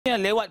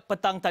Lewat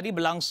petang tadi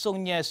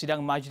berlangsungnya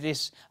sidang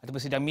majlis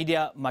ataupun sidang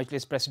media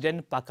Majlis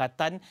Presiden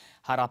Pakatan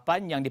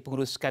Harapan yang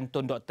dipengerusikan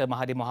Tun Dr.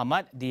 Mahathir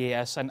Mohamad di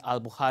Yayasan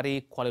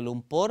Bukhary, Kuala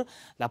Lumpur.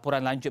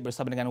 Laporan lanjut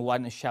bersama dengan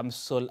Wan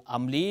Syamsul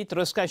Amly.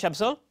 Teruskan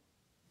Syamsul.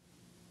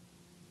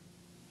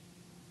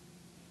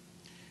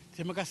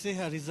 Terima kasih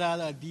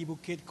Rizal di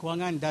Bukit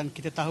Kewangan, dan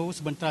kita tahu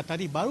sebentar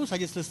tadi baru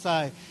saja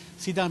selesai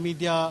sidang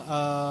media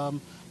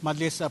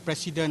Majlis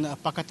Presiden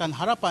Pakatan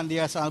Harapan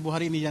di Yayasan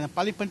Bukhary ini. Yang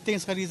paling penting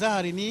sekali Rizal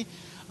hari ini,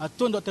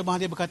 Tun Dr.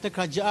 Mahathir berkata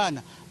kerajaan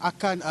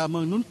akan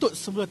menuntut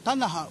semula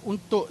tanah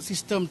untuk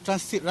sistem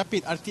transit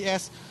rapid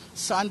RTS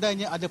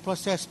seandainya ada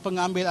proses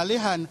pengambil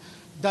alihan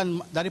dan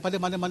daripada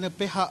mana-mana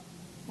pihak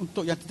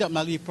untuk yang tidak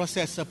melalui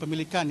proses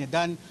pemilikannya.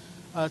 Dan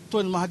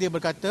Tun Mahathir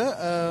berkata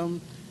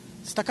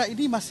setakat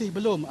ini masih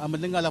belum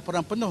mendengar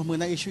laporan penuh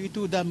mengenai isu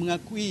itu dan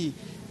mengakui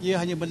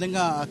ia hanya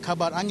mendengar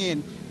kabar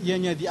angin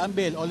ianya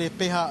diambil oleh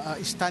pihak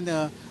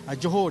Istana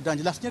Johor, dan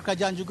jelasnya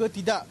kerajaan juga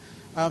tidak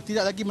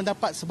lagi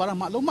mendapat sebarang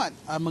maklumat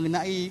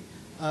mengenai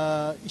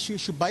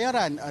isu-isu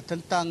bayaran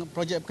tentang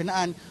projek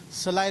berkenaan,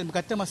 selain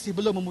berkata masih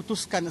belum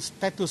memutuskan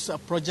status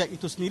projek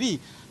itu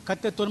sendiri.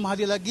 Kata Tun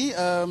Mahathir lagi,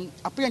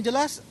 apa yang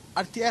jelas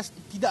RTS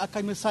tidak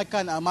akan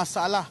menyelesaikan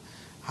masalah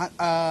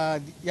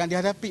yang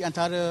dihadapi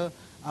antara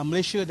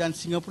Malaysia dan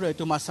Singapura,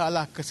 iaitu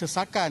masalah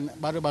kesesakan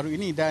baru-baru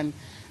ini, dan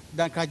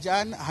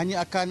kerajaan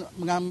hanya akan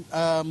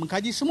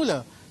mengkaji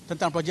semula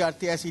tentang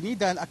projek RTS ini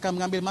dan akan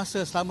mengambil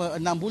masa selama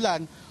 6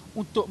 bulan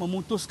untuk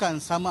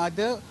memutuskan sama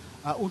ada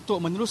untuk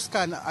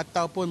meneruskan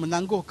ataupun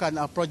menangguhkan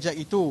projek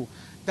itu.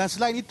 Dan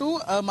selain itu,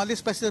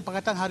 Majlis Presiden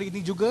Pakatan hari ini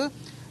juga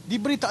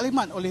diberi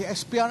taklimat oleh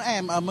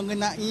SPRM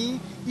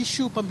mengenai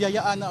isu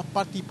pembiayaan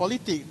parti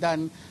politik,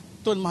 dan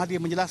Tun Mahathir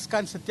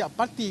menjelaskan setiap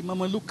parti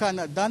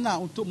memerlukan dana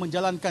untuk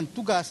menjalankan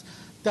tugas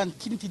dan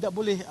kini tidak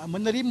boleh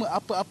menerima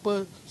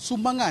apa-apa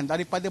sumbangan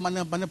daripada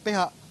mana-mana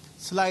pihak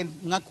selain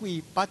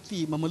mengakui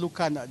parti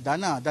memerlukan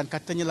dana. Dan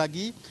katanya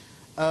lagi,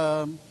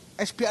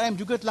 SPRM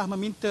juga telah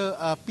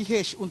meminta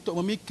PH untuk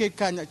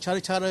memikirkan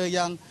cara-cara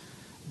yang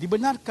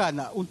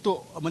dibenarkan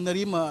untuk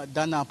menerima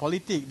dana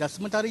politik. Dan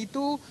sementara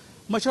itu,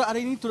 masyarakat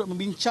hari ini turut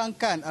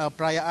membincangkan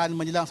perayaan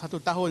menjelang 1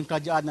 tahun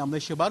kerajaan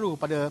Malaysia baru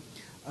pada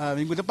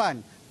minggu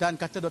depan. Dan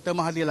kata Dr.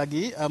 Mahathir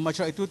lagi,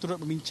 masyarakat itu turut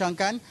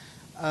membincangkan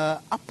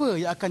apa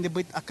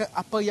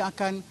yang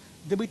akan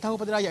diberitahu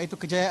pada rakyat, itu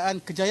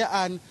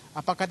kejayaan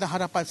Pakatan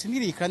Harapan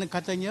sendiri, kerana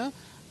katanya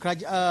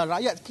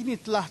rakyat kini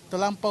telah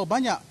terlampau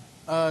banyak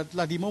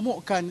telah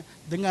dimomokkan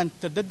dengan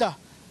terdedah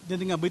dan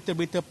dengan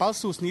berita-berita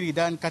palsu sendiri.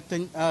 Dan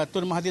kata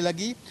Tun Mahathir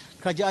lagi,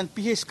 kerajaan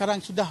PH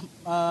sekarang sudah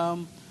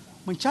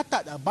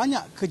mencatat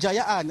banyak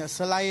kejayaan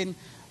selain,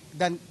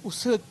 dan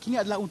usaha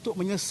kini adalah untuk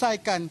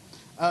menyelesaikan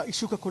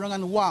isu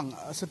kekurangan wang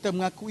serta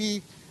mengakui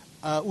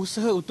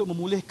usaha untuk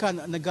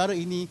memulihkan negara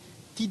ini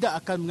tidak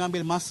akan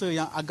mengambil masa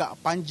yang agak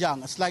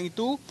panjang. Selain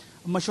itu,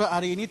 masyarakat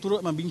hari ini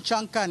turut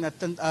membincangkan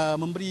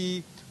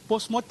memberi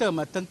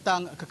postmortem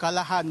tentang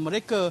kekalahan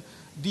mereka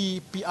di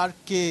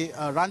PRK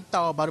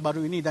rantau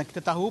baru-baru ini. Dan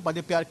kita tahu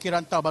pada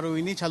PRK rantau baru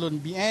ini, calon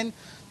BN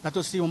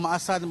Datuk Seri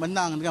Mohamad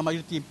menang dengan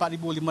majoriti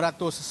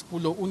 4,510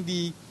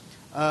 undi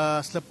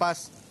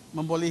selepas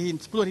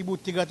membolehin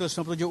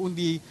 10,397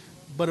 undi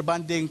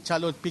berbanding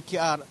calon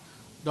PKR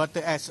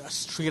Dr. S.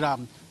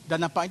 Sriram.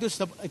 Dan nampak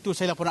itu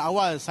saya laporan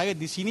awal saya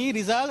di sini,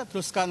 Rizal.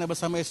 Teruskan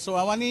bersama Astro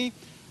AWANI,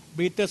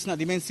 berita senak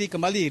dimensi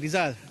kembali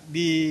Rizal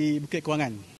di Bukit Kewangan.